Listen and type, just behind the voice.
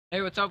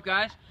Hey, what's up,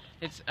 guys?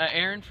 It's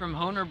Aaron from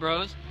Honer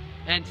Bros,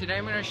 and today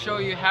I'm going to show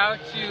you how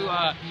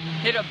to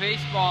hit a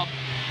baseball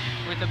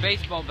with a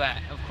baseball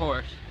bat, of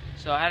course.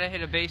 So how to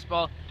hit a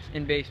baseball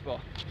in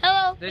baseball.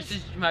 Hello. This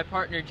is my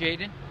partner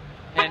Jaden,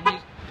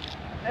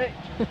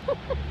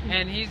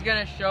 and he's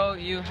going to show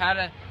you how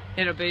to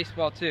hit a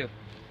baseball too.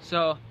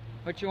 So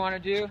what you want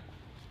to do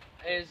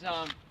is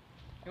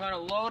you want to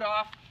load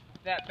off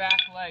that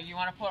back leg. You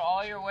want to put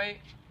all your weight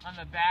on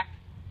the back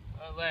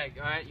leg,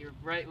 all right? Your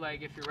right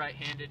leg if you're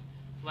right-handed,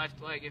 left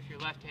leg if you're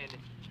left-handed.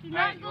 All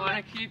right, you want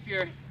to keep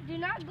your... Do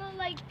not go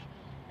like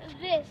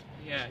this.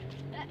 Yeah.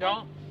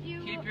 Don't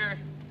keep your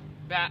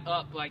bat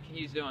up like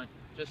he's doing,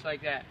 just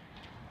like that.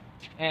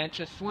 And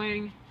to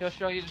swing, he'll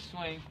show you the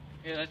swing.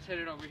 Here, let's hit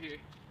it over here.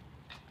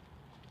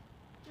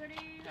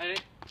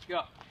 Ready?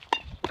 Go.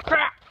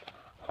 Crack!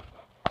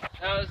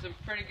 That was a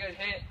pretty good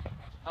hit.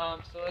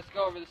 So let's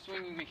go over the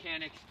swinging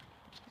mechanics.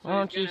 So Why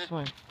don't you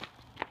swing?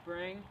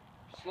 Bring,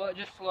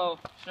 just slow.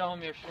 Show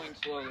him your swing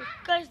slowly.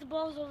 Guys, the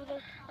ball's over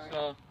there.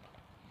 So,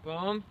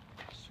 boom,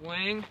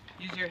 swing.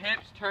 Use your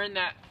hips. Turn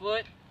that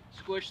foot.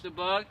 Squish the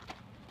bug.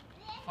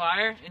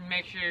 Fire, and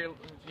make sure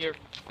you're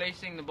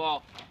facing the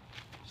ball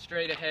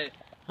straight ahead.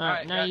 All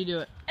right, now you do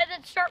it. And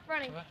then start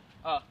running.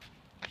 Oh.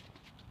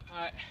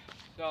 Alright,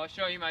 so I'll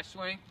show you my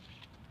swing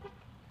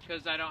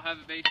because I don't have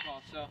a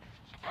baseball. So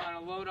I'm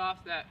going to load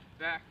off that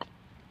back.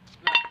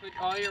 Put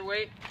all your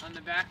weight on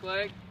the back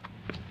leg.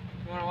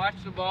 You want to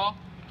watch the ball.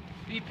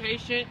 Be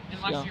patient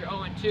unless you're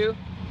 0-2.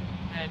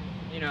 And,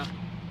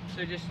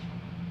 so just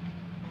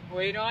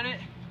wait on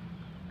it.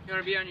 You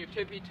want to be on your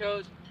tippy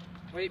toes.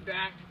 Wait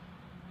back.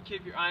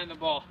 Keep your eye on the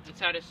ball. That's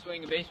how to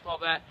swing a baseball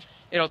bat.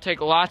 It'll take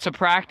lots of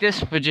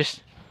practice, but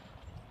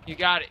you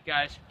got it,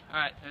 guys.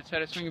 Alright, that's how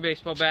to swing a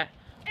baseball bat.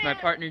 My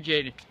partner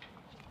Jaden.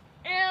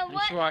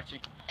 Thanks for watching.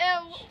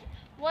 And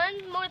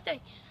one more thing.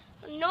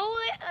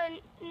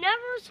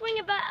 Never swing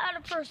a bat at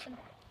a person.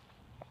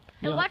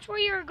 And watch where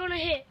you're going to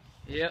hit.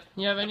 Yep.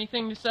 You have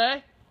anything to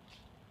say?